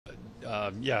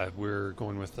Yeah, we're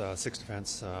going with 6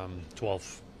 defense,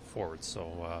 12 forwards.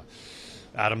 So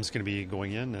Adam's going to be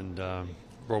going in, and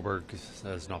Broberg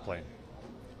is not playing.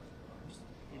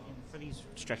 For these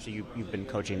stretches you've been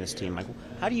coaching this team, Michael,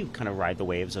 how do you kind of ride the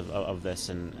waves of this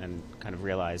and kind of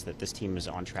realize that this team is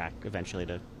on track eventually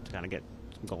to kind of get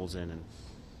some goals in? And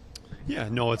Yeah,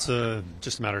 no, it's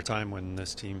just a matter of time when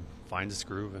this team finds its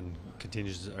groove and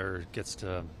continues or gets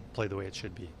to play the way it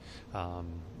should be.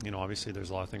 Obviously there's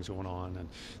a lot of things going on, and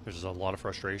there's a lot of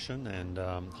frustration, and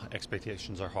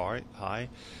expectations are high.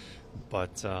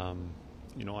 But I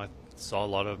saw a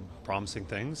lot of promising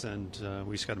things, and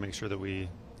we just got to make sure that we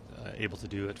able to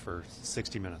do it for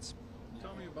 60 minutes.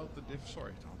 Tell me about the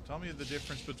Tom. Tell me the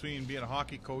difference between being a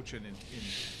hockey coach and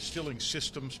instilling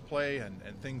systems play and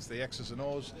things, the X's and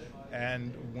O's,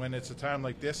 and when it's a time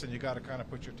like this and you got to kind of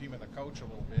put your team in the couch a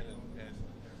little bit and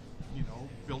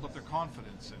build up their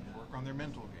confidence and work on their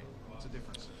mental game. What's the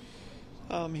difference?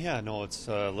 It's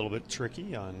a little bit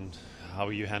tricky on how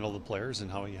you handle the players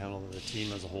and how you handle the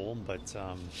team as a whole, but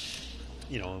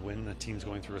when the team's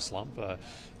going through a slump,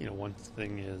 one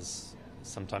thing is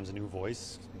sometimes a new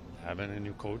voice, having a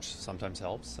new coach sometimes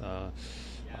helps.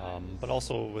 But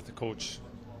also with the coach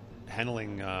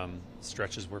handling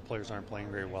stretches where players aren't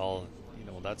playing very well,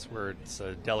 that's where it's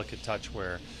a delicate touch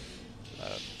where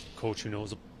a coach who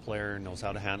knows a player knows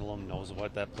how to handle them, knows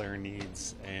what that player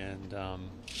needs. And,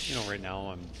 right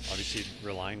now I'm obviously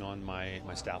relying on my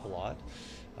staff a lot.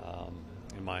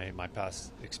 In my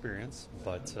past experience,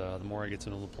 but the more I get to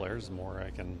know the players, the more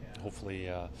I can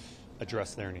hopefully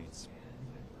address their needs.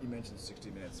 You mentioned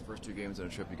 60 minutes. The first 2 games on a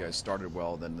trip, you guys started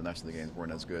well, then the next of the games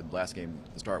weren't as good. Last game,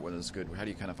 the start wasn't as good. How do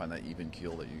you kind of find that even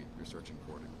keel that you're searching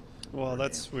for? Well,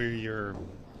 that's where you're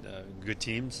good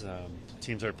teams.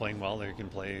 Teams that are playing well, they can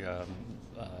play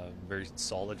very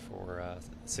solid for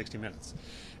 60 minutes.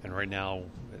 And right now,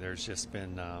 there's just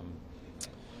been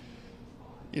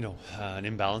an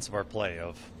imbalance of our play,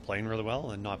 of playing really well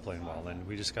and not playing well. And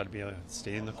we just got to be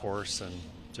stay in the course and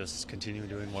just continue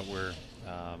doing what we're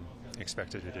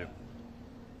expected to do.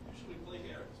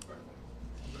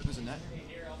 Who's in that?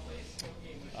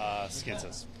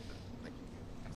 Skinsis.